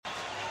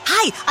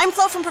Hi, I'm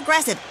Flo from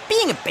Progressive.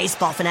 Being a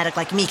baseball fanatic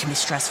like me can be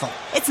stressful.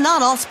 It's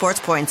not all sports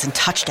points and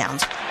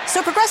touchdowns.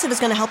 So Progressive is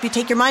going to help you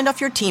take your mind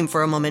off your team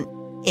for a moment.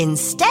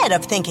 Instead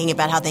of thinking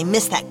about how they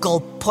missed that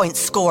goal point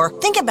score,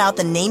 think about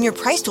the Name Your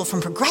Price tool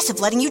from Progressive,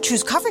 letting you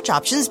choose coverage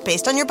options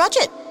based on your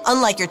budget.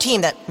 Unlike your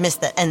team that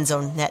missed the end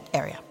zone net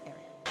area.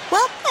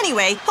 Well,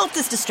 anyway, hope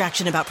this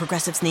distraction about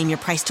Progressive's Name Your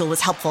Price tool was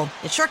helpful.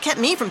 It sure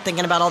kept me from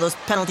thinking about all those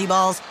penalty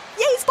balls.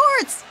 Yay,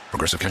 sports!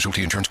 Progressive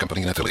Casualty Insurance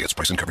Company and Affiliates.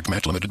 Price and coverage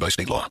match limited by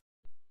state law.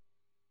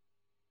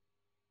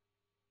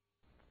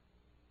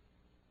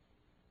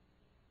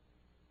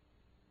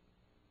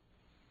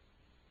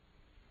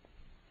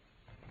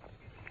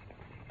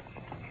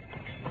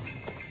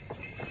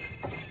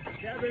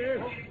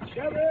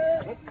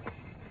 Sheriff!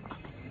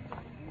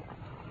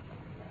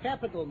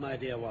 Capital, my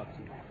dear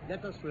Watson.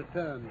 Let us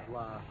return to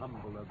our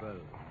humble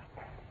abode.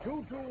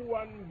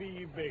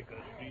 221B Baker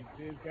Street,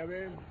 please,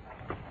 Cabin.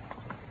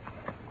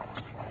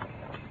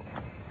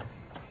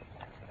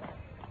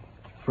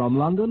 From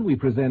London, we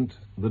present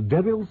The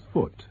Devil's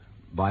Foot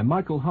by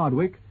Michael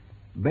Hardwick,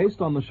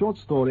 based on the short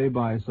story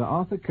by Sir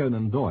Arthur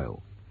Conan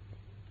Doyle.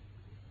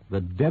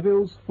 The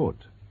Devil's Foot.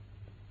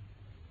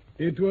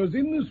 It was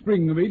in the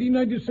spring of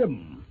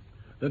 1897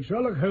 that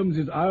Sherlock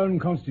Holmes's iron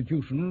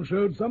constitution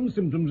showed some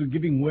symptoms of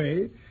giving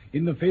way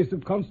in the face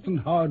of constant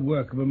hard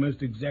work of a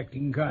most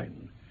exacting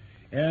kind,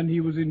 and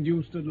he was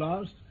induced at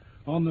last,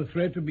 on the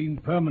threat of being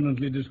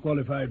permanently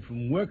disqualified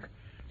from work,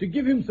 to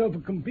give himself a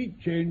complete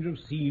change of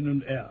scene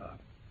and air.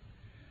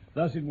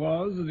 Thus it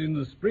was that in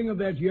the spring of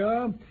that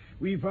year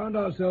we found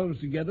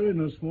ourselves together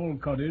in a small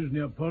cottage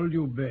near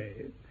Poldhu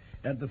Bay,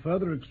 at the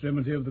further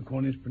extremity of the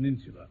Cornish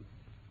Peninsula.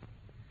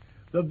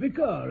 The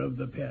vicar of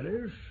the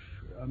parish,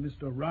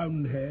 Mr.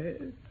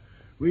 Roundhay,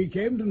 we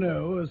came to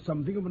know as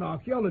something of an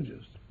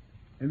archaeologist,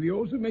 and we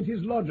also met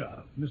his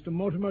lodger, Mr.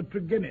 Mortimer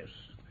Tregennis,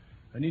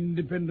 an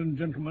independent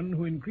gentleman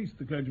who increased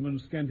the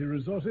clergyman's scanty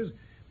resources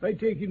by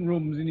taking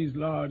rooms in his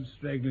large,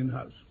 straggling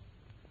house.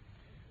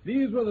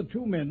 These were the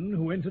two men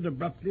who entered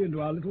abruptly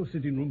into our little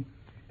sitting room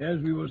as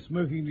we were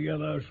smoking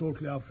together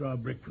shortly after our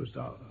breakfast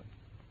hour.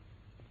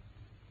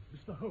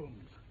 Mr.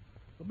 Holmes,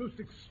 the most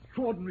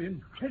extraordinary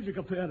and tragic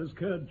affair has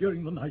occurred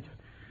during the night.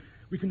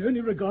 We can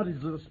only regard it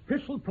as a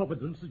special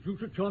providence that you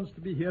should chance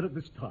to be here at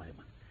this time.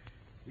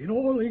 In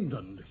all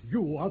England,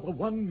 you are the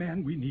one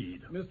man we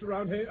need. Mr.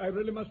 Roundhay, I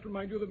really must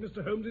remind you that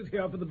Mr. Holmes is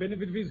here for the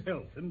benefit of his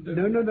health, and...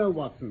 No,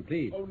 Watson,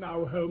 please. Oh,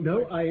 now, Holmes...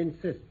 No, I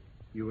insist.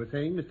 You were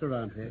saying, Mr.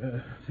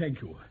 Roundhay?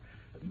 Thank you.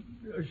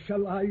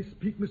 Shall I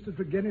speak, Mr.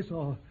 Tregennis,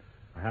 or...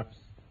 Perhaps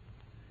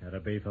it'll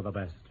be for the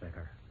best,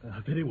 Vicar.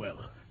 Very well.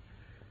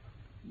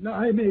 Now,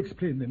 I may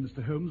explain then,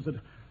 Mr. Holmes, that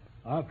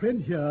our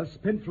friend here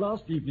spent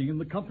last evening in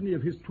the company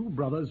of his two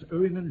brothers,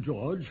 Owen and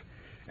George,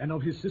 and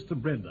of his sister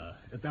Brenda,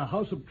 at their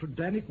house of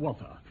Tredanick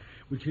Water,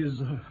 which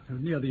is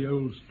near the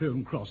old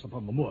stone cross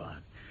upon the moor.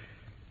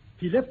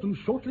 He left them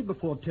shortly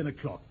before 10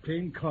 o'clock,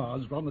 playing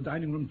cards round the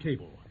dining room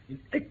table, in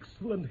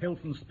excellent health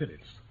and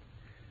spirits.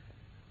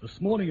 This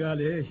morning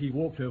early, he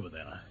walked over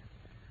there.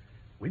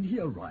 When he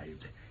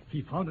arrived,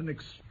 he found an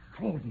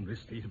extraordinary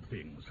state of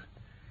things.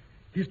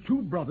 His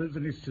two brothers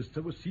and his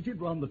sister were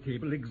seated round the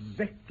table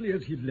exactly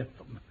as he'd left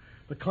them,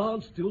 the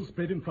cards still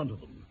spread in front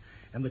of them,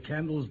 and the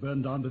candles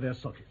burned down to their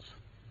sockets.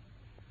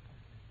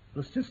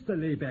 The sister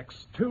lay back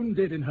stone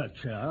dead in her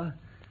chair,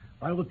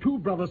 while the two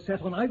brothers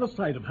sat on either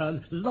side of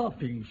her,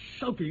 laughing,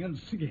 shouting, and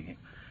singing,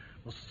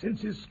 the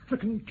senses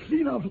stricken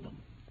clean out of them.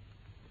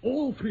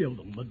 All three of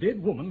them, the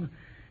dead woman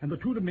and the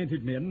two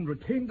demented men,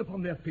 retained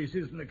upon their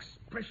faces an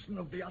expression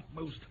of the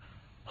utmost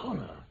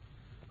horror,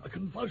 a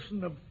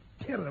convulsion of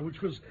terror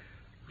which was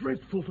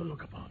dreadful to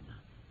look upon.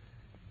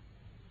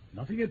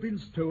 Nothing had been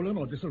stolen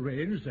or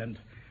disarranged, and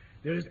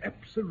there is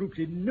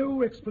absolutely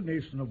no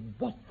explanation of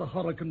what the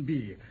horror can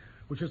be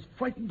which has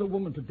frightened a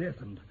woman to death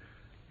and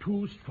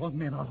two strong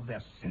men out of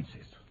their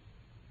senses.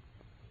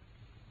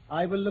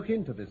 I will look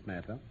into this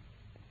matter.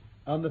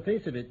 On the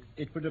face of it,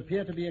 it would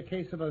appear to be a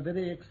case of a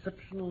very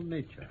exceptional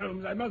nature.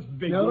 Holmes, I must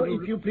beg No,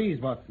 you... if you please,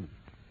 Watson.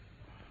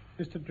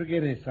 Mr.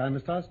 Tregennis, I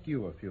must ask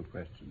you a few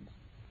questions.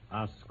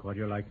 Ask what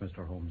you like,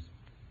 Mr. Holmes.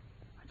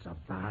 It's a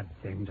bad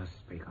thing to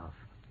speak of,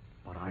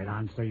 but I'll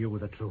answer you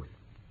with the truth.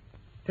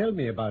 Tell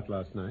me about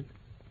last night.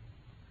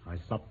 I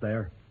supped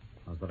there,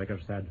 as the vicar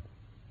said.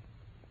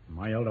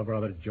 My elder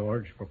brother,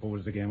 George,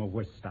 proposed a game of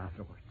whist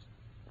afterwards.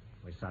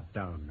 We sat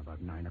down about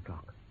 9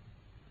 o'clock.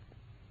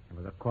 It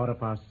was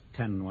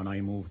 10:15 when I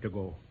moved to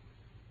go.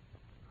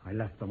 I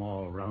left them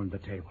all round the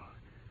table,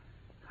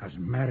 as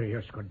merry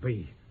as could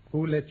be.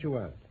 Who let you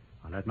out?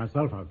 I let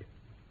myself out.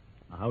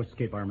 The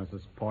housekeeper,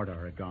 Mrs.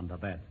 Porter, had gone to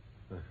bed.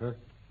 Uh-huh.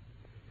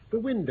 The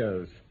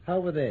windows, how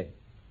were they?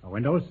 The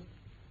windows?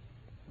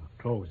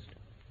 Closed,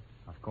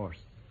 of course.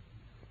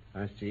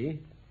 I see.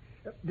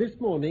 This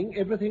morning,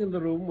 everything in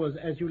the room was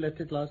as you left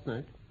it last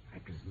night?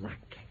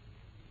 Exactly.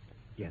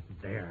 Yet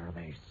there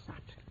they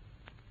sat,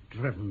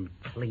 driven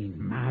clean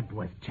mad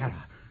with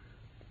terror,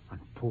 and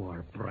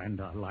poor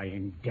Brenda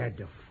lying dead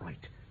of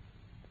fright.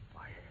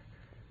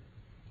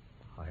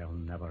 I'll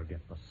never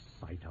get the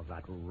sight of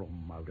that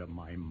room out of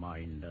my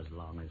mind as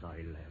long as I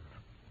live.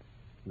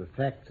 The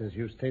facts, as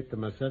you state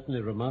them, are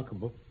certainly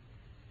remarkable.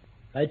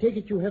 I take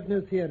it you have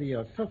no theory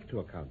yourself to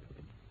account for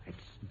them.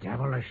 It's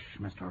devilish,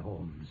 Mr.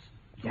 Holmes.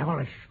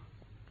 Devilish.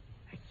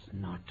 It's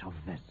not of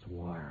this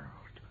world.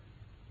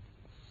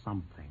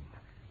 Something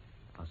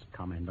has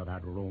come into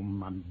that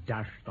room and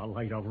dashed the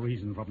light of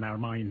reason from their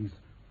minds.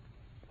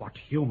 What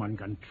human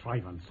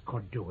contrivance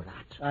could do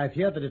that? I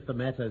fear that if the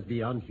matter is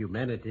beyond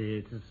humanity,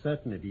 it is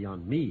certainly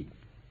beyond me.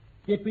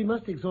 Yet we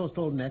must exhaust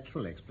all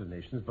natural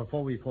explanations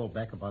before we fall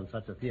back upon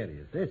such a theory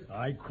as this.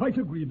 I quite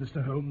agree,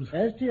 Mr. Holmes.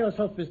 As to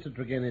yourself, Mr.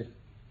 Tregennis,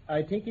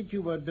 I take it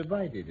you were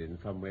divided in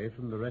some way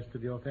from the rest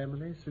of your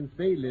family, since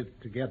they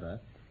lived together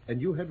and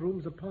you had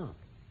rooms apart.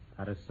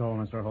 That is so,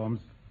 Mr.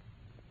 Holmes.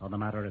 Though the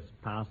matter is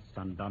past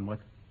and done with.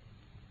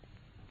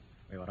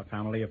 We were a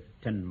family of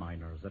tin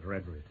miners at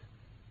Redruth.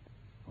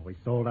 We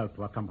sold out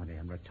to a company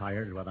and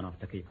retired with enough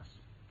to keep us.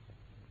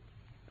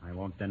 I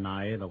won't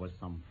deny there was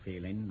some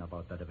feeling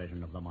about the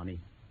division of the money.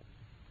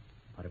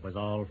 But it was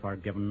all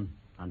forgiven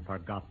and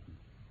forgotten.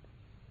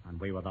 And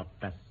we were the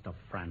best of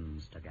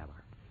friends together.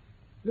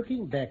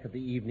 Looking back at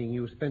the evening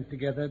you spent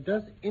together,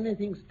 does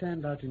anything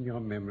stand out in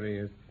your memory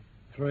as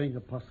throwing a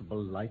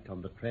possible light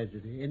on the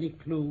tragedy? Any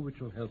clue which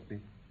will help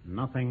me?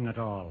 Nothing at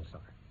all, sir.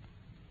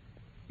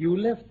 You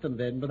left them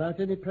then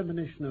without any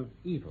premonition of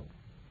evil?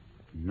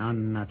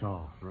 None at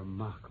all.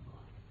 Remarkable.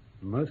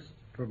 Most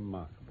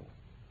remarkable.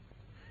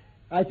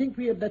 I think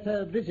we had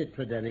better visit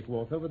Tredanick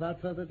Water without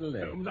further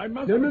delay. I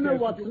must No, protest.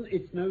 Watson.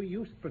 It's no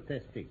use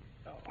protesting.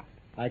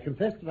 I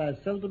confess that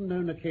I've seldom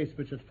known a case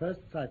which at first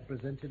sight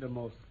presented a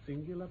more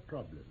singular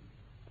problem.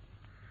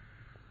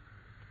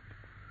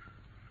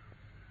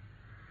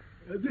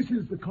 This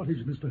is the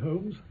cottage, Mr.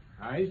 Holmes.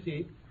 I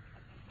see.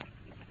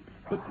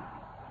 But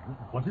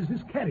what is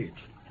this carriage?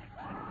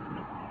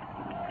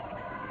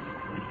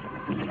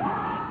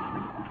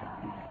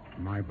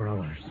 My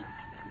brothers,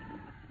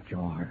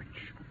 George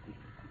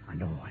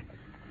and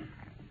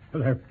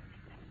Owen.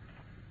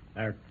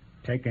 They're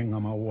taking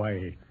them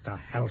away to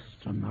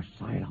Helston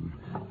Asylum.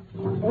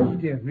 Oh,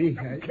 dear me.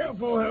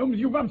 Careful, Holmes.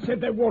 You've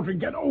upset that watering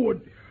can. Oh,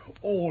 and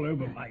all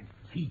over my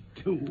feet,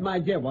 too. My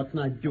dear Watson,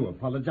 I do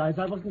apologize.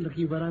 I wasn't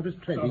looking where I was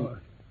treading. Oh.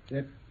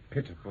 That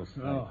pitiful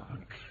sight. Oh,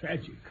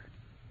 tragic.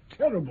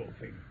 Terrible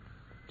thing.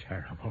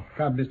 Terrible.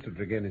 Come, Mr.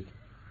 Tregennis.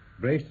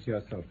 Brace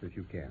yourself if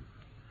you can.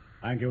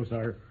 Thank you,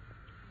 sir.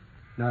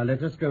 Now,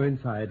 let us go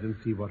inside and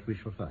see what we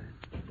shall find.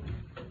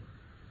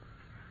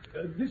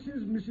 This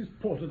is Mrs.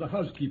 Porter, the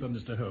housekeeper,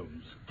 Mr.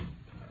 Holmes.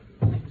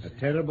 A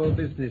terrible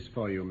business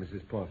for you,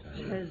 Mrs. Porter.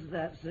 Is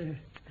that, sir?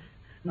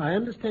 I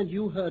understand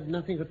you heard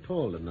nothing at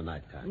all in the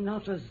night time.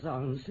 Not a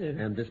sound, sir.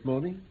 And this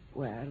morning?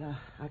 Well,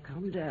 I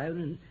come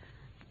down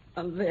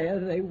and there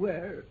they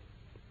were.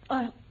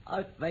 I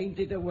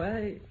fainted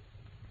away.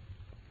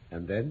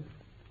 And then?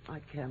 I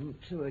came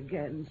to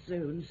again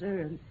soon,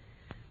 sir, and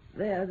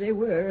there they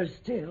were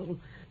still,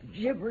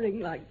 gibbering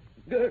like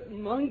good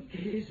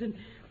monkeys,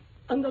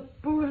 and the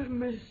poor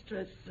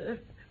mistress, sir.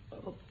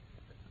 Oh.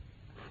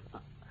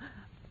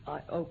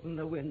 I opened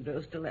the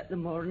windows to let the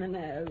morning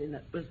air in.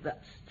 It was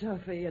that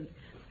stuffy, and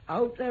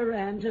out I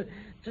ran to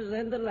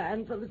send the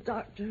land for the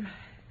doctor.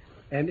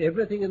 And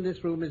everything in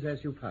this room is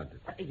as you found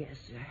it? Yes,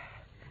 sir.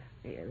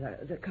 Yeah,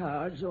 the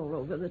cards all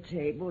over the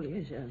table,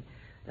 yes, and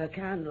the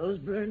candles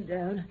burned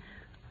down.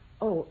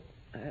 Oh,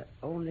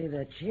 only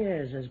the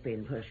chairs has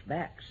been pushed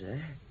back,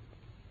 sir.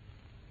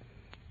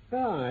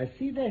 Ah, I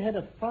see they had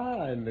a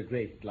fire in the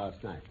grate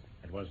last night.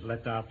 It was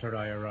lit after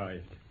I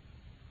arrived.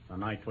 The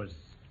night was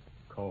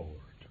cold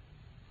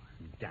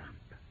and damp.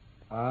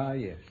 Ah,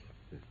 yes.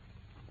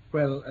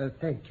 Well,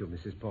 thank you,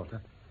 Mrs.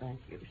 Porter. Thank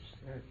you,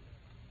 sir.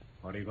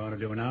 What are you going to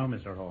do now,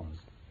 Mr. Holmes?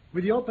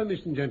 With your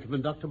permission,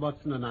 gentlemen, Dr.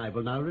 Watson and I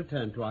will now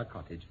return to our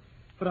cottage.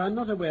 For I'm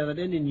not aware that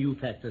any new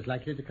fact is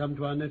likely to come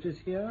to our notice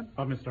here.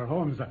 Oh, Mr.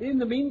 Holmes. In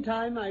the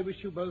meantime, I wish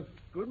you both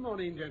good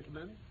morning,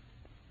 gentlemen.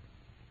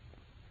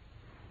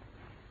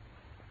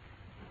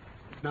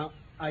 Now,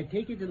 I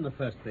take it in the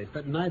first place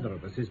that neither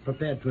of us is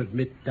prepared to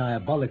admit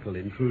diabolical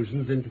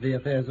intrusions into the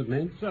affairs of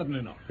men.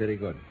 Certainly not. Very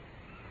good.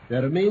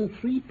 There remain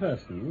 3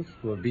 persons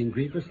who have been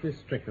grievously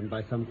stricken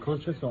by some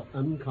conscious or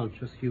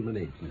unconscious human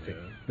agency. Yes.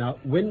 Now,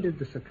 when did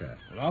this occur?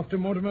 Well, after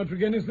Mortimer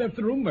Tregennis left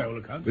the room, by all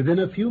accounts. Within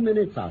a few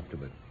minutes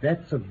afterward.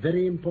 That's a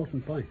very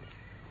important point.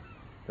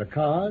 The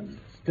cards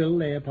still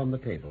lay upon the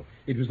table.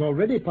 It was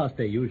already past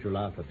their usual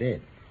hour for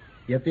bed.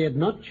 Yet they had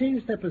not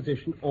changed their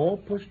position or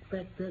pushed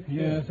back their chairs.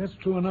 Yes, that's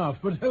true enough.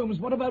 But, Holmes,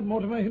 what about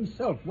Mortimer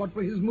himself? What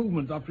were his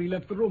movements after he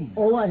left the room?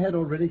 Oh, I had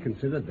already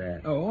considered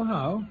that. Oh,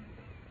 how?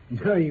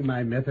 Knowing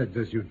my methods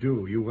as you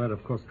do, you were,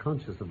 of course,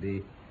 conscious of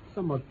the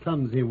somewhat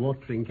clumsy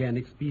watering can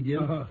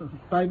expedient,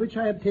 by which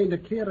I obtained a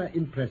clearer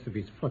impress of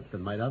his foot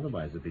than might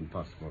otherwise have been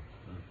possible.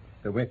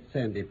 The wet,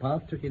 sandy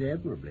path took it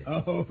admirably.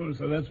 Oh,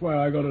 so that's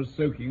why I got a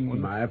soaking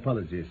one. My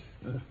apologies.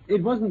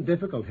 It wasn't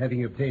difficult,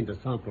 having obtained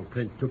a sample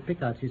print, to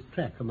pick out his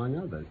track, among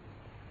others.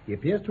 He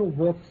appears to have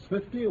walked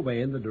swiftly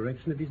away in the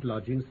direction of his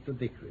lodgings at the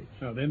vicarage.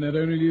 Now, then that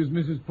only leaves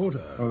Mrs.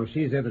 Porter. Oh,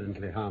 she's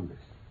evidently harmless.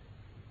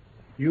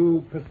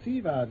 You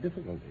perceive our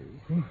difficulties.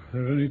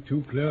 They're only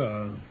too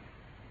clear.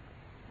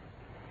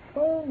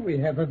 Oh, we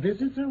have a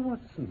visitor,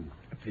 Watson.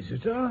 A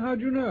visitor? How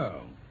do you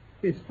know?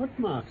 His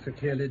footmarks are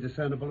clearly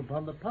discernible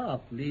upon the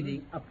path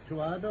leading up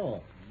to our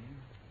door,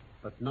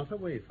 but not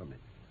away from it.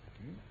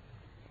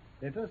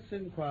 Let us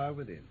inquire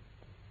within.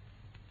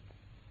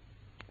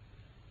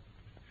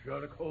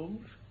 Sherlock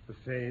Holmes? The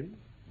same.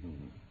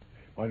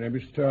 My name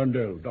is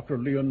Sterndale, Dr.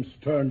 Leon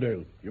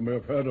Sterndale. You may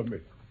have heard of me.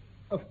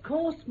 Of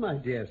course, my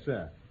dear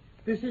sir.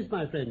 This is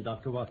my friend,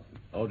 Dr. Watson.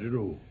 How do you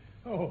do?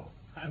 Oh,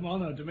 I'm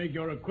honored to make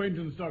your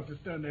acquaintance, Dr.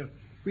 Sterndale.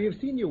 We have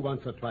seen you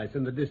once or twice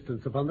in the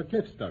distance upon the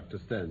cliffs, Dr.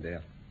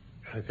 Sterndale.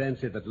 I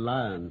fancy that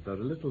lions are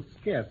a little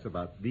scarce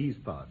about these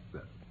parts,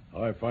 sir.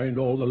 I find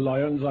all the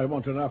lions I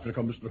want in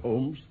Africa, Mr.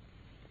 Holmes.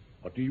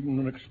 But even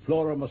an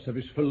explorer must have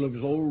his fill of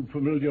his old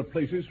familiar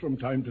places from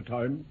time to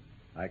time.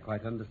 I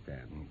quite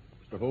understand.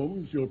 Mr.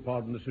 Holmes, you'll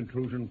pardon this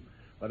intrusion,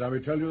 but I may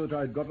tell you that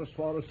I'd got as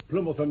far as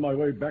Plymouth on my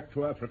way back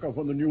to Africa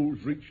when the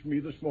news reached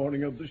me this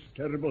morning of this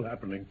terrible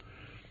happening.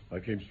 I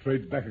came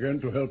straight back again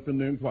to help in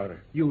the inquiry.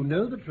 You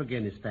know the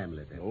Tregennis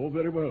family, then? Oh,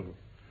 very well.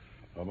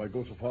 I might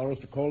go so far as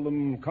to call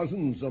them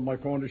cousins on my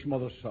Cornish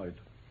mother's side.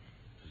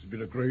 This has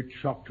been a great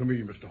shock to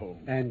me, Mr.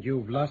 Holmes. And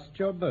you've lost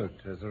your boat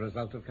as a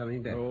result of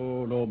coming back?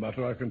 Oh, no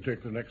matter. I can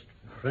take the next.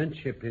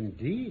 Friendship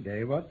indeed,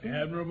 eh, Watson?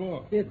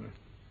 Admirable.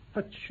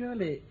 But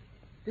surely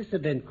this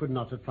event could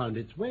not have found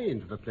its way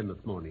into the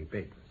Plymouth morning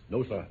papers.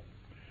 No, sir.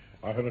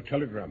 I had a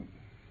telegram.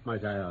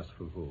 Might I ask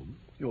from whom?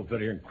 You're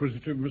very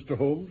inquisitive, Mr.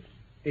 Holmes.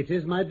 It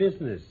is my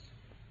business.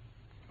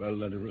 Well,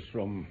 then it was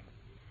from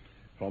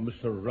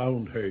Mr.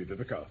 Roundhay, the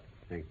vicar.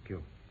 Thank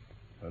you.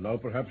 And now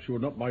perhaps you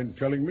would not mind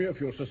telling me if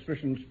your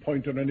suspicions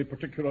point in any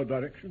particular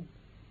direction?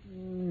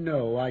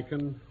 No, I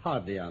can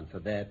hardly answer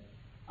that.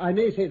 I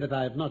may say that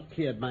I have not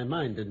cleared my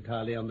mind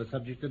entirely on the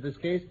subject of this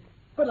case,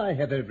 but I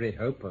have every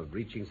hope of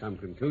reaching some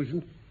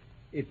conclusion.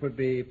 It would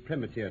be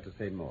premature to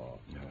say more.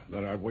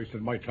 Then I've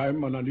wasted my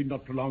time, and I need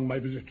not prolong my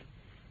visit.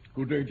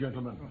 Good day,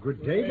 gentlemen.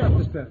 Good day,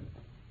 Dr. Stern.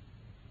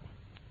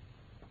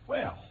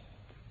 Well,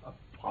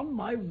 upon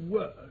my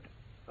word.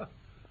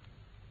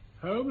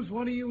 Holmes,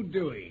 what are you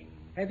doing?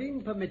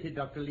 Having permitted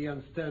Dr.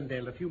 Leon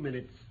Sterndale a few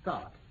minutes'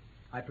 start,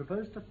 I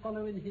propose to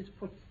follow in his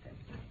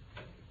footsteps.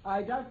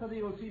 I doubt whether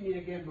you'll see me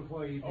again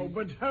before evening. Oh,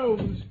 but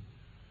Holmes...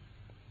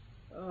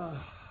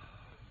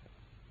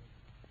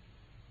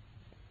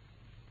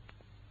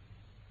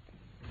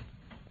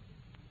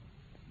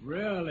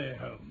 Really,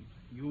 Holmes,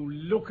 you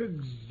look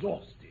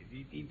exhausted.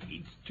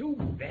 It's too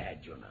bad,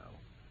 you know.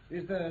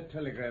 Is there a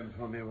telegram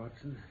for me,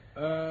 Watson?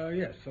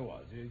 Yes, there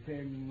was. It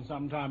came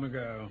some time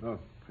ago. Oh,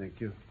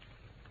 thank you.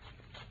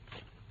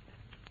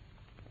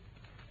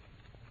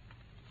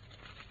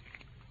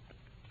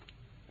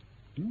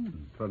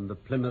 From the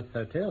Plymouth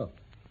Hotel.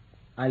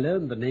 I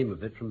learned the name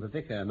of it from the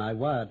vicar, and I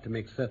wired to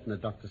make certain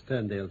that Dr.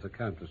 Sterndale's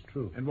account was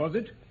true. And was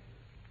it?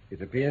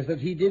 It appears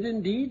that he did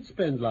indeed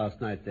spend last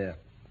night there.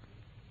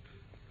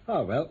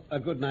 Oh, well, a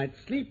good night's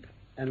sleep,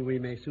 and we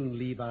may soon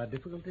leave our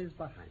difficulties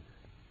behind us.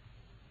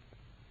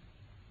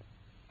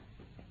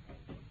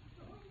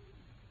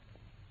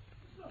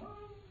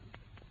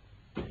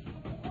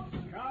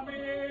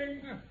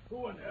 Coming!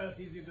 Who on earth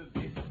is it at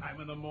this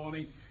time of the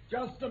morning?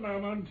 Just a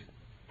moment.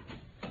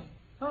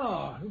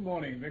 Ah, good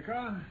morning,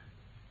 Vicar.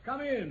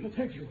 Come in.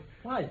 Thank you.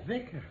 Why,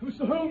 Vicar?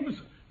 Mr.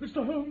 Holmes!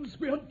 Mr. Holmes,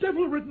 we are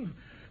devil-ridden.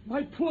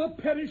 My poor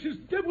parish is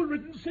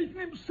devil-ridden. Satan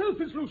himself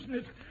is loose in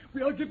it.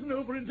 We are given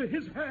over into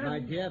his hands. My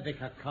dear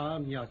Vicar,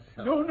 calm yourself.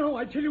 No,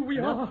 I tell you we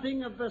are.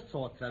 Nothing of the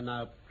sort, sir.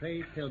 Now,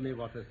 pray tell me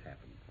what has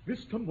happened.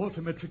 Mr.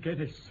 Mortimer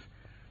Tregennis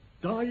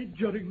died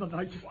during the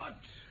night. What?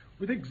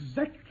 With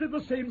exactly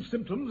the same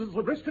symptoms as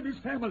the rest of his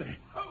family.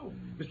 Oh!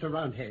 Mr.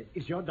 Roundhead,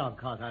 is your dog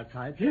cart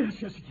outside?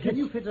 Yes, it is. Can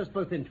you fit us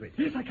both into it?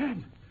 Yes, I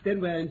can. Then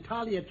we're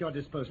entirely at your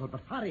disposal,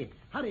 but hurry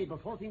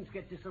before things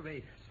get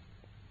disarrayed.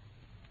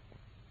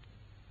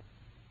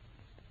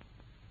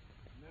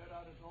 No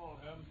doubt at all,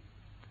 Holmes.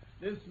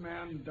 This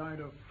man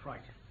died of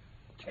fright.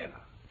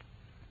 Terror.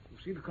 You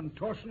see the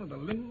contortion of the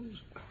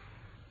limbs?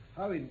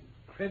 How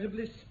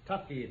incredibly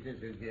stuffy it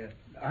is in here.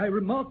 I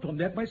remarked on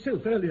that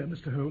myself earlier,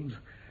 Mr. Holmes.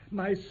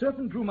 My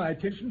servant drew my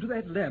attention to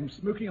that lamp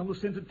smoking on the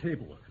center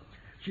table.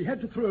 She had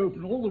to throw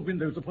open all the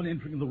windows upon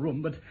entering the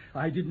room, but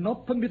I did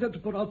not permit her to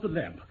put out the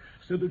lamp,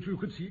 so that you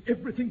could see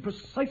everything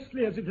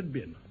precisely as it had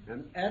been.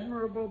 An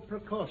admirable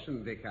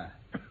precaution, Vicar.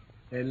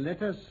 Then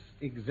let us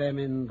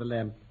examine the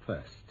lamp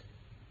first.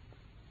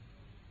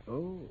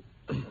 Oh.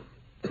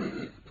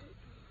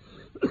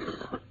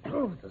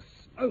 Oh, the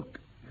smoke.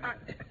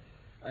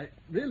 I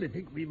really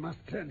think we must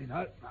turn it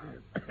out.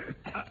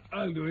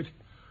 I'll do it.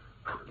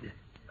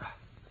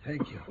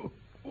 Thank you.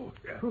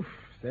 Oof,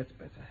 that's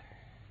better.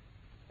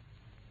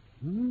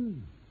 Now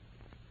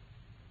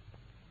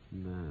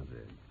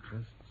then,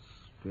 just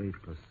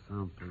scrape a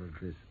sample of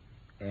this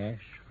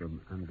ash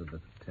from under the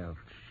talc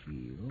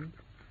shield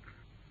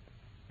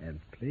and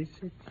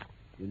place it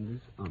in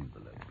this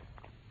envelope.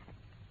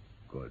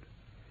 Good.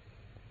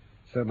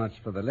 So much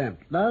for the lamp.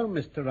 Now,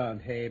 Mr.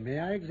 Roundhay, may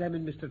I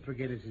examine Mr.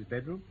 Tregellis'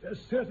 bedroom?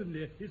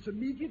 Certainly. It's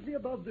immediately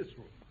above this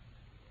room.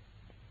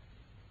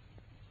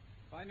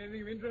 Find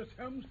anything of interest,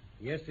 Holmes?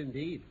 Yes,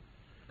 indeed.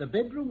 The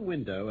bedroom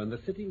window and the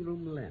sitting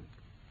room lamp.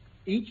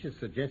 Each is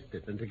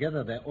suggestive, and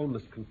together they're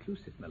almost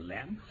conclusive. The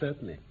lamp?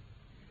 Certainly.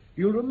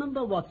 You'll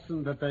remember,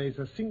 Watson, that there is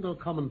a single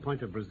common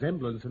point of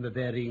resemblance in the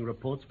varying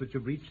reports which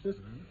have reached us.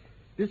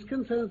 This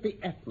concerns the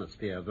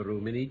atmosphere of the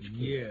room in each case.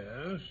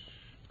 Yes.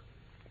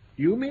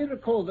 You may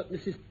recall that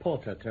Mrs.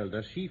 Porter told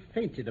us she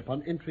fainted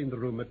upon entering the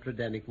room at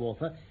Tredannick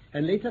Water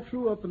and later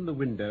threw open the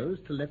windows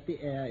to let the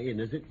air in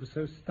as it was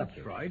so stuffy.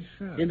 That's right,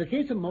 sir. In the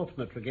case of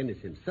Mortimer Tregennis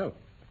himself,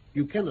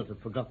 you cannot have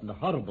forgotten the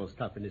horrible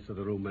stuffiness of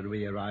the room when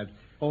we arrived,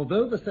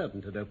 although the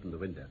servant had opened the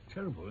window.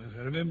 Terrible, yes,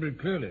 I remember it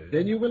clearly.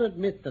 Then you will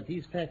admit that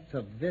these facts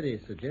are very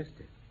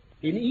suggestive.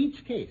 In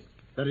each case,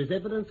 there is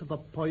evidence of a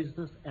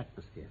poisonous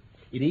atmosphere.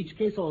 In each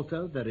case,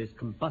 also, there is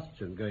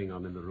combustion going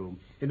on in the room.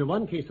 In the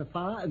one case, a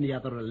fire, in the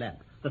other, a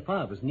lamp. The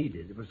fire was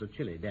needed. It was a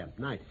chilly, damp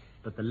night.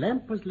 But the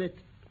lamp was lit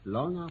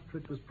long after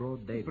it was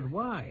broad daylight. But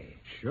why?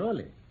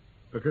 Surely,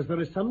 because there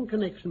is some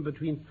connection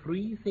between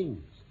three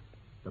things.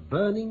 The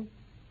burning,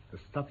 the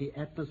stuffy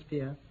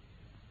atmosphere,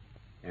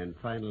 and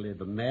finally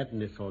the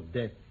madness or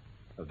death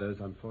of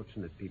those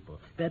unfortunate people.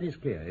 That is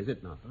clear, is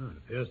it not? It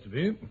appears to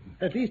be.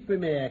 At least we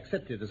may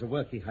accept it as a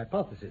working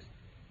hypothesis.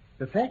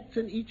 The facts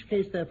in each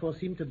case, therefore,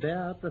 seem to bear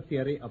out the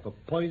theory of a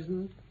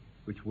poison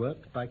which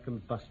worked by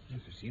combustion.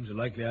 Yes, it seems a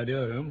likely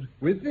idea, Holmes.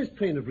 With this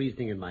train of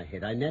reasoning in my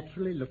head, I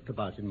naturally looked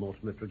about in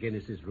Mortimer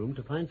Tregennis' room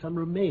to find some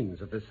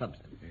remains of this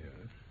substance. Yes.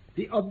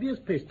 The obvious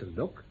place to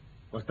look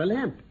was the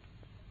lamp.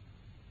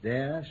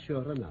 There,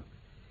 sure enough,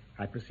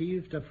 I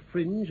perceived a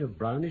fringe of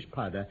brownish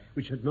powder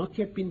which had not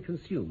yet been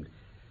consumed.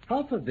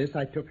 Half of this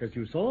I took, as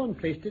you saw, and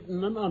placed it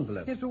in an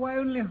envelope. Yes, but why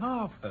only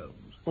half, Holmes?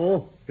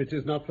 Oh, it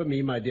is not for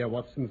me, my dear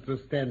Watson, to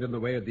stand in the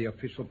way of the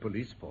official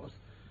police force.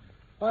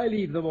 I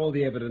leave them all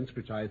the evidence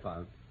which I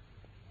found.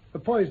 The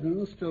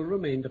poison still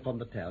remained upon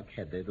the talc,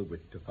 had they the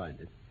wit to find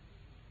it.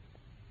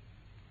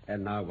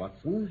 And now,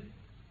 Watson,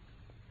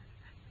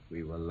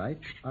 we will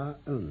light our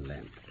own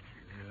lamp.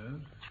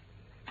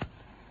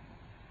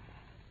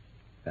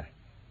 Yes.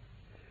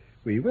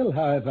 We will,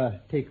 however,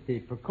 take the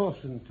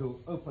precaution to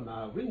open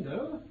our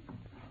window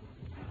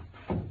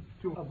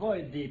to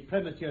avoid the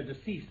premature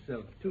decease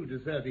of two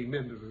deserving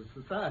members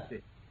of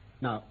society.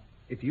 Now,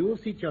 if you will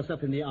seat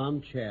yourself in the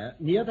armchair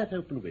near that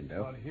open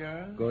window. Out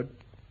here? Good.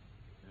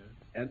 Yes.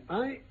 And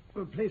I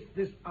will place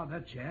this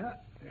other chair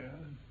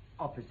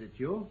opposite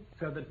you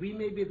so that we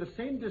may be the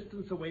same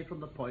distance away from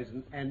the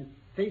poison and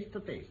face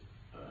to face.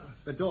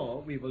 The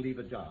door we will leave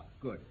ajar.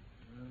 Good.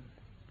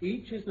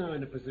 Each is now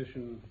in a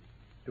position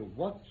to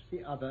watch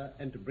the other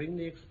and to bring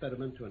the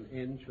experiment to an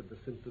end should the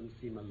symptoms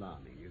seem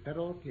alarming. Is that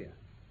all clear?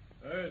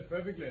 Yes,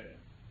 perfectly.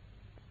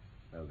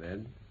 Well,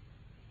 then,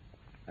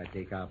 I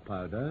take our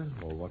powder,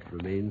 or what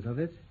remains of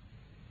it,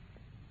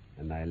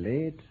 and I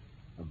lay it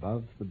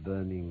above the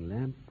burning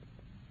lamp.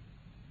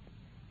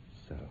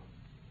 So.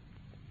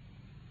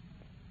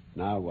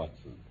 Now,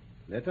 Watson,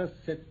 let us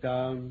sit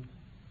down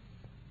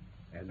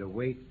and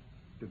await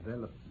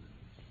developments.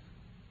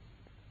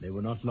 They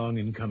were not long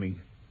in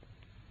coming.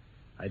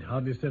 I'd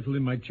hardly settled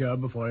in my chair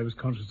before I was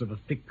conscious of a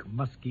thick,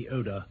 musky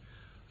odor,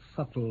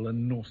 subtle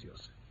and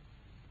nauseous.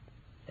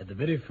 At the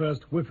very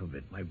first whiff of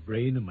it, my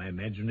brain and my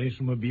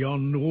imagination were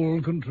beyond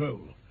all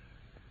control.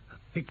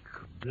 A thick,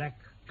 black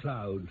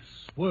cloud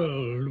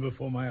swirled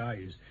before my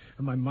eyes,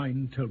 and my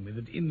mind told me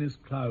that in this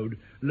cloud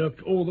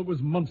lurked all that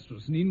was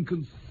monstrous and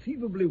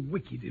inconceivably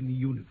wicked in the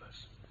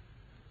universe.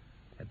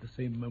 At the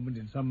same moment,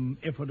 in some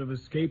effort of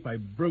escape, I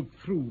broke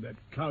through that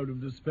cloud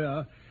of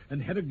despair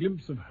and had a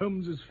glimpse of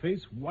Holmes's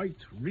face,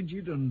 white,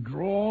 rigid, and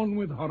drawn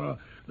with horror,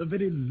 the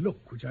very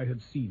look which I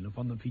had seen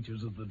upon the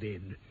features of the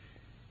dead.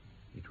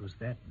 It was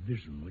that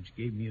vision which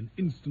gave me an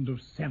instant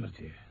of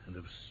sanity and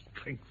of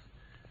strength.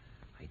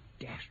 I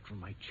dashed from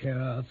my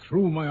chair,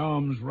 threw my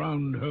arms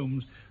round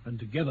Holmes, and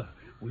together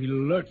we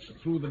lurched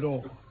through the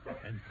door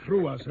and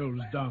threw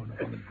ourselves down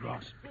upon the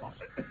grass plot.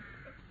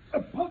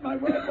 Upon my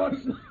word,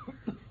 Watson,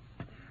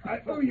 I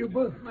owe you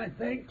both my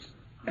thanks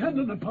and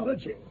an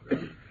apology.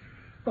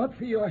 But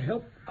for your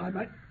help, I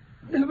might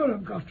never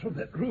have got from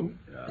that room.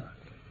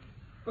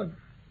 But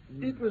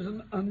it was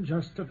an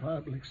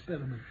unjustifiable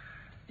experiment,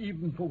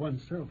 even for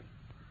oneself,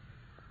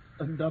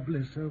 and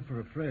doubly so for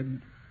a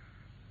friend.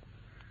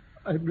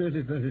 I'm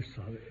really very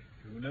sorry.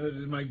 You know, it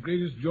is my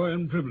greatest joy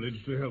and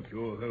privilege to help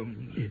you,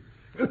 Holmes.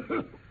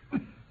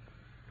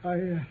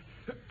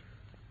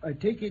 I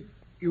take it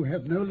you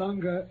have no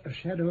longer a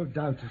shadow of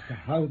doubt as to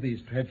how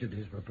these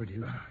tragedies were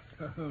produced.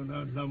 Oh,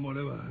 none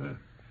whatever.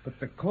 But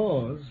the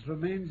cause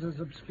remains as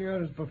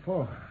obscure as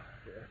before.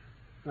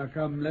 Now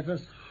come, let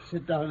us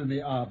sit down in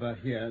the arbor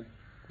here,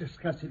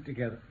 discuss it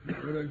together.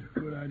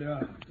 Good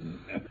idea.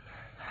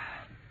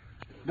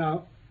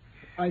 Now,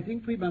 I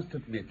think we must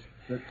admit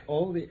that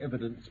all the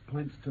evidence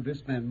points to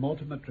this man,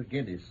 Mortimer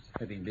Tregennis,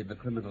 having been the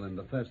criminal in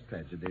the first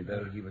tragedy,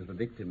 though he was the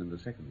victim in the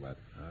second one.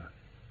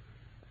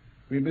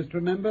 We must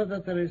remember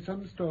that there is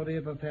some story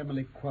of a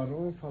family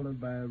quarrel followed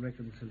by a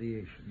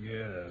reconciliation.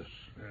 Yes.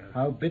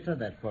 How bitter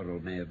that quarrel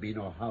may have been,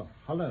 or how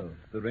hollow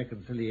the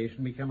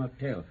reconciliation, we cannot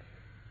tell.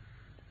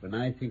 When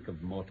I think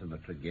of Mortimer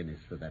Tregennis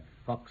with that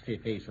foxy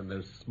face and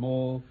those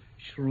small,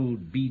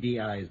 shrewd, beady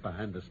eyes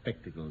behind the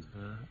spectacles,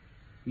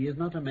 he is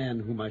not a man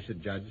whom I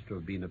should judge to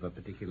have been of a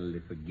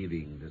particularly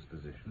forgiving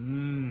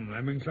disposition.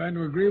 I'm inclined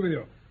to agree with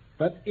you.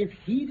 But if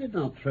he did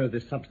not throw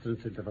this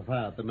substance into the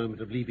fire at the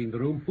moment of leaving the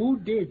room, who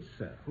did,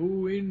 sir?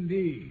 Who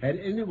indeed? Had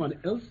anyone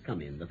else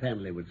come in, the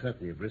family would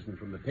certainly have risen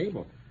from the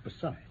table.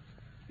 Besides,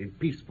 in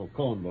peaceful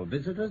Cornwall,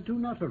 visitors do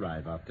not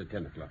arrive after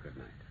 10 o'clock at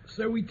night.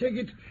 So we take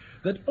it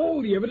that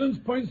all the evidence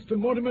points to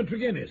Mortimer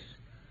Tregennis.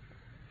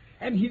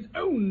 And his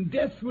own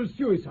death was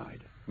suicide.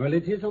 Well,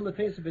 it is on the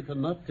face of it a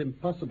not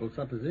impossible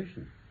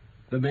supposition.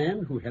 The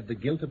man who had the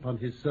guilt upon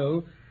his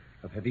soul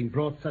of having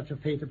brought such a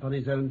fate upon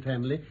his own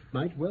family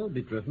might well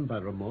be driven by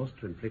remorse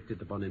to inflict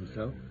it upon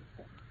himself.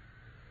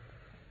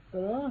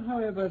 There are,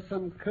 however,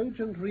 some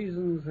cogent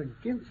reasons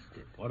against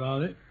it. What are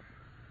they?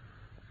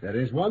 There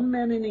is one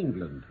man in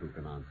England who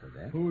can answer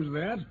that. Who's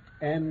that?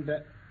 And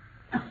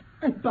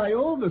by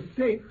all the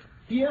saints,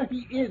 here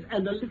he is,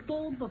 and a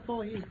little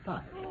before his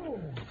time. Oh,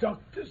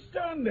 Dr.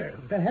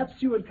 Sterndale.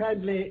 Perhaps you would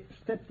kindly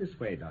step this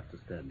way, Dr.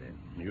 Sterndale.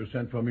 You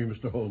sent for me,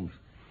 Mr. Holmes.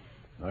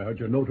 I heard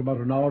your note about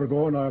an hour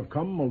ago, and I have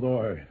come,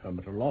 although I am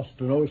at a loss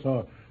to know,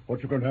 sir,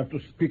 what you're going to have to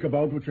speak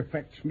about which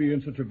affects me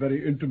in such a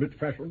very intimate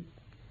fashion.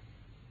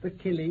 The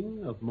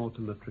killing of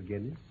Mortimer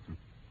Tregennis.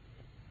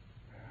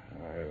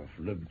 I have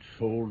lived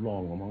so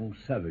long among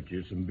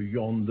savages and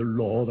beyond the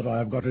law that I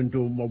have got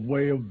into a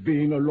way of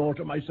being a law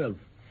to myself.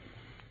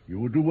 You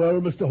would do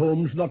well, Mr.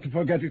 Holmes, not to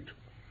forget it.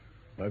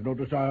 I have no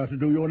desire to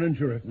do you an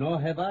injury.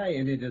 Nor have I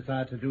any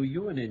desire to do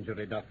you an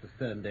injury, Dr.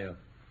 Sterndale.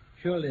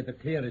 Surely the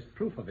clearest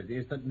proof of it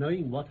is that,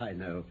 knowing what I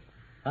know,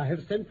 I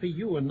have sent for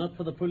you and not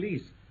for the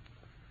police.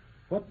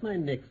 What my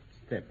next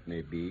step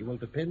may be will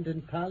depend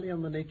entirely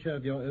on the nature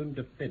of your own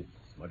defense.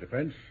 My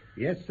defense?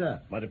 Yes,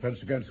 sir. My defense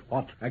against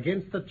what?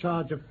 Against the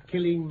charge of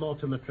killing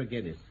Mortimer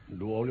Tregennis.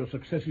 Do all your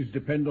successes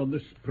depend on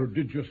this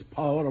prodigious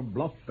power of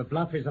bluff? The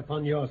bluff is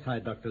upon your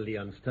side, Dr.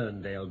 Leon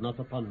Sterndale, not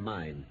upon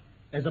mine.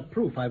 As a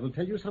proof, I will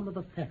tell you some of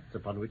the facts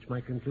upon which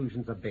my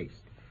conclusions are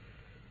based.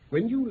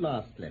 When you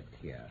last left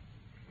here,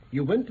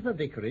 you went to the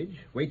vicarage,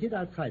 waited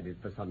outside it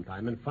for some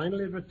time, and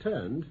finally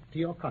returned to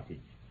your cottage.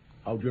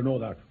 How do you know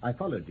that? I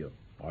followed you.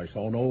 I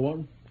saw no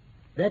one.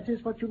 That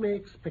is what you may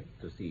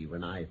expect to see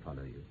when I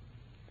follow you.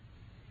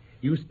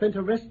 You spent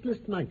a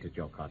restless night at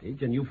your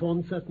cottage, and you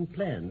formed certain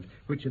plans,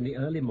 which in the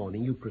early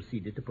morning you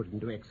proceeded to put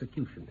into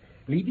execution,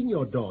 leaving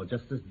your door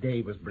just as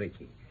day was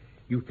breaking.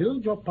 You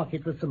filled your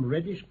pocket with some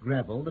reddish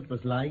gravel that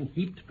was lying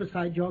heaped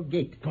beside your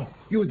gate.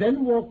 You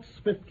then walked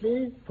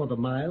swiftly for the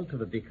mile to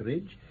the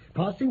vicarage,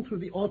 passing through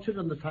the orchard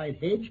and the side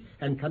hedge,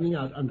 and coming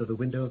out under the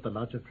window of the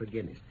lodge of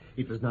Tregennis.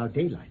 It was now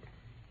daylight,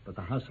 but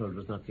the household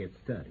was not yet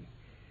stirring.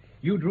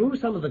 You drew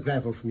some of the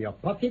gravel from your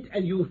pocket,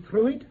 and you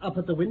threw it up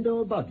at the window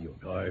above you.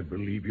 I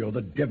believe you're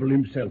the devil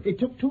himself. It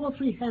took 2 or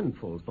 3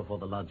 handfuls before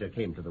the lodger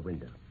came to the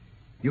window.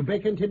 You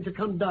beckoned him to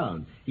come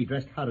down. He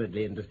dressed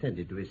hurriedly and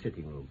descended to his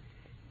sitting room.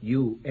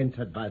 You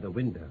entered by the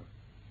window.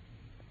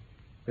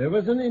 There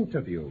was an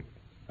interview,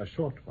 a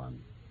short one,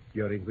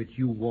 during which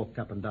you walked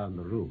up and down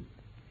the room.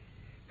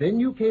 Then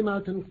you came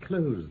out and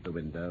closed the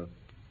window,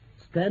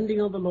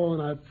 standing on the lawn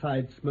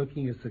outside,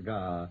 smoking a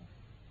cigar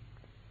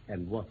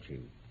and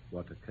watching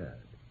what occurred.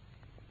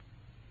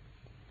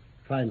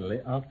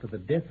 Finally, after the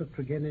death of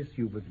Tregennis,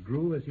 you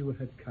withdrew as you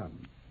had come.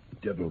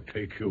 Devil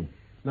take you.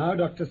 Now,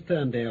 Dr.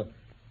 Sterndale,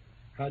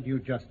 how do you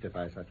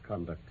justify such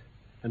conduct?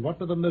 And what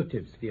were the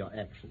motives for your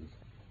actions?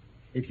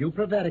 If you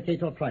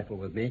prevaricate or trifle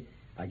with me,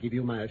 I give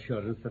you my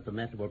assurance that the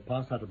matter will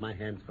pass out of my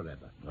hands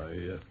forever.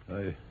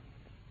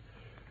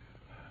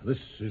 This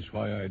is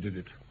why I did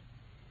it.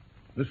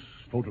 This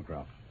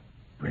photograph.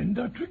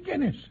 Brenda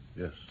Tregennis.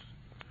 Yes,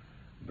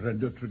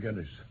 Brenda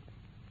Tregennis.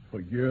 For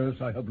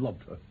years I have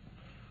loved her.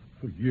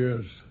 For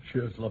years she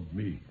has loved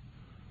me.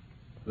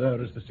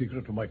 There is the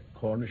secret of my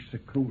Cornish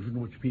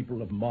seclusion which people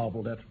have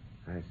marveled at.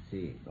 I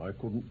see. I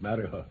couldn't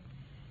marry her.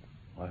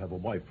 I have a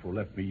wife who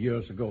left me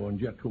years ago,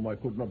 and yet whom I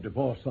could not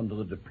divorce under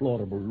the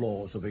deplorable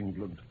laws of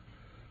England.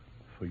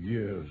 For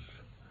years,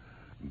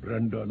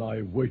 Brenda and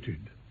I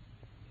waited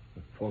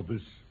for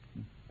this.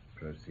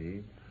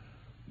 Proceed.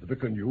 The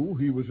vicar knew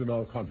he was in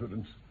our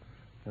confidence.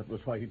 That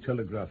was why he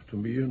telegraphed to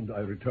me, and I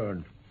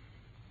returned.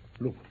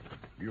 Look,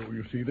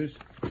 you see this?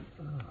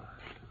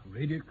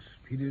 Radix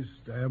pedis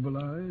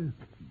diaboli,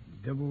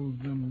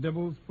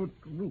 devil's foot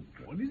root.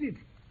 What is it?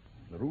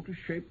 The root is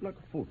shaped like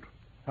a foot,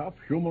 half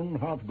human,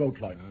 half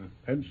goat-like.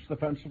 Hence the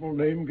fanciful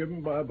name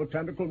given by a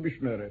botanical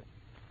missionary.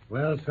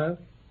 Well, sir?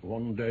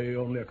 One day,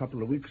 only a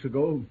couple of weeks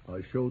ago,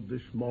 I showed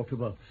this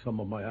Mortimer some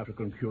of my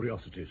African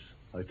curiosities.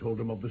 I told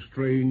him of the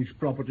strange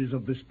properties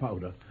of this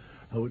powder,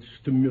 how it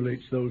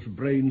stimulates those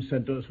brain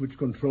centers which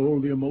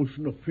control the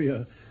emotion of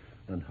fear,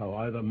 and how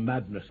either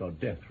madness or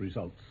death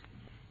results.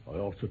 I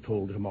also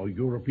told him how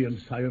European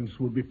science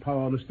would be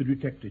powerless to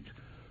detect it,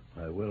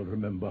 I well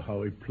remember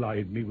how he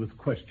plied me with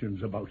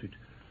questions about it,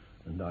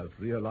 and I've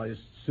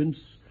realized since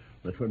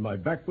that when my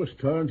back was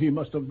turned, he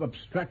must have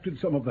abstracted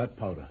some of that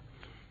powder.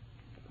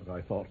 But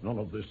I thought none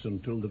of this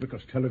until the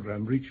vicar's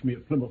telegram reached me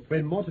at Plymouth.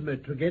 When Mortimer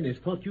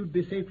Tregennis thought you'd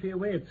be safely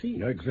away at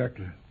sea.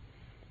 Exactly.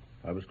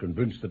 I was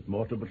convinced that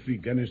Mortimer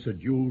Tregennis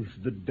had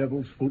used the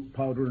devil's foot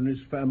powder in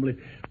his family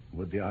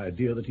with the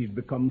idea that he'd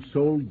become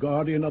sole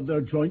guardian of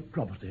their joint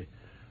property.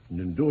 And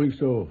in doing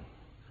so,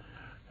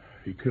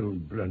 he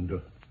killed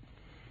Brenda,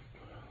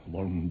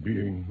 one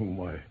being whom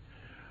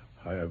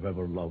I have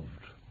ever loved,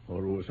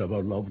 or who has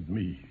ever loved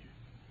me.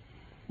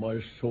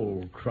 My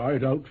soul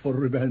cried out for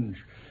revenge.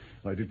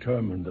 I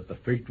determined that the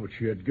fate which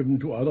he had given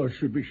to others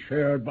should be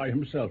shared by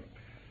himself.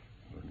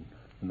 And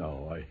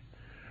now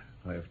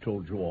I have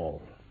told you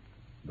all.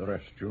 The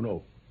rest you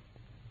know.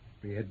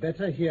 We had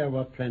better hear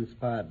what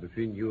transpired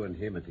between you and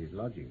him at his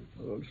lodgings.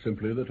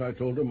 Simply that I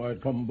told him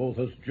I'd come both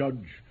as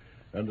judge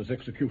and as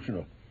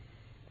executioner.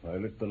 I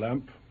lit the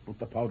lamp, put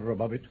the powder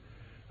above it,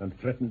 and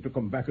threatened to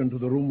come back into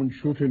the room and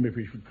shoot him if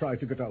he should try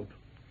to get out.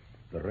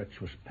 The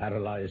wretch was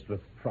paralyzed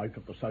with fright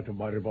at the sight of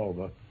my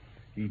revolver.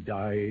 He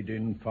died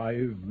in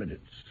 5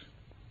 minutes.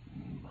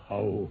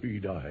 How he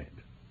died.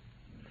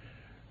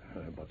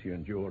 But he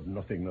endured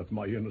nothing that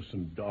my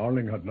innocent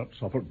darling had not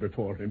suffered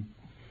before him.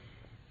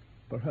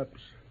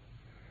 Perhaps,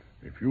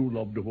 if you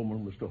loved a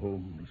woman, Mr.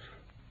 Holmes,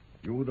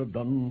 you would have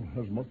done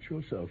as much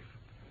yourself.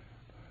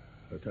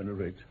 At any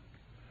rate,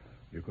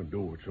 you can do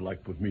what you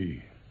like with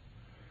me.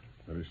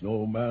 There is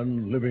no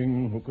man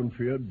living who can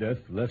fear death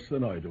less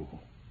than I do.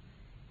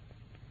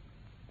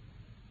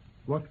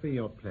 What were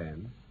your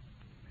plans?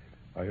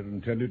 I had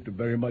intended to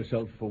bury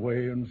myself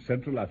away in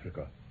Central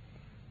Africa.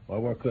 My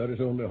work there is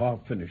only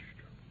half finished.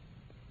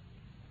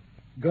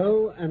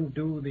 Go and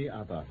do the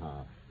other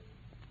half.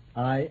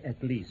 I,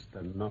 at least,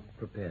 am not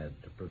prepared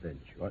to prevent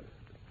you.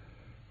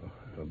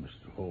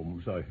 Mr.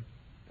 Holmes, I...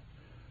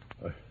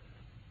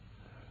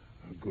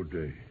 Good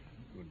day.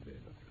 Good day,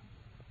 Doctor.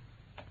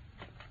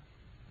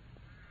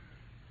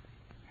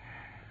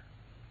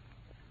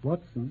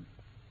 Watson,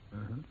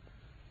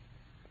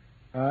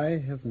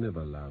 I have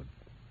never loved.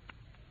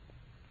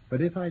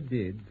 But if I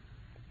did,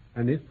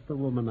 and if the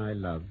woman I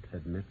loved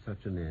had met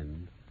such an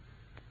end,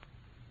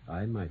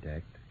 I might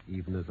act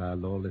even as our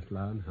lawless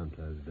lion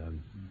hunter has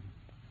done.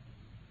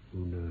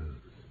 Who knows?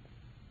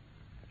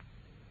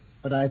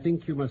 But I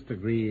think you must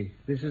agree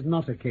this is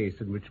not a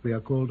case in which we are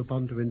called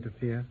upon to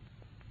interfere.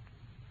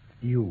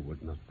 You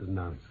would not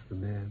denounce the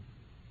man.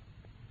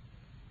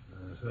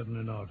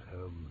 Certainly not,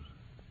 Holmes.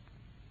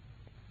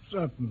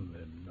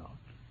 Certainly not.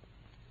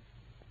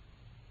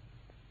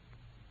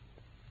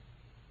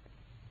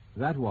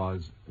 That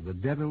was The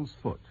Devil's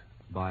Foot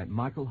by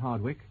Michael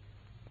Hardwick,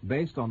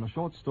 based on a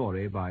short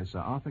story by Sir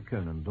Arthur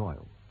Conan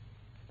Doyle.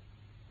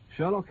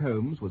 Sherlock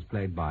Holmes was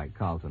played by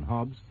Carlton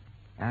Hobbs,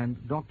 and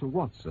Dr.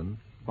 Watson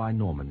by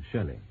Norman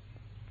Shelley.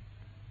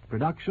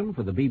 Production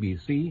for the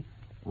BBC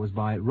was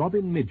by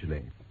Robin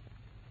Midgley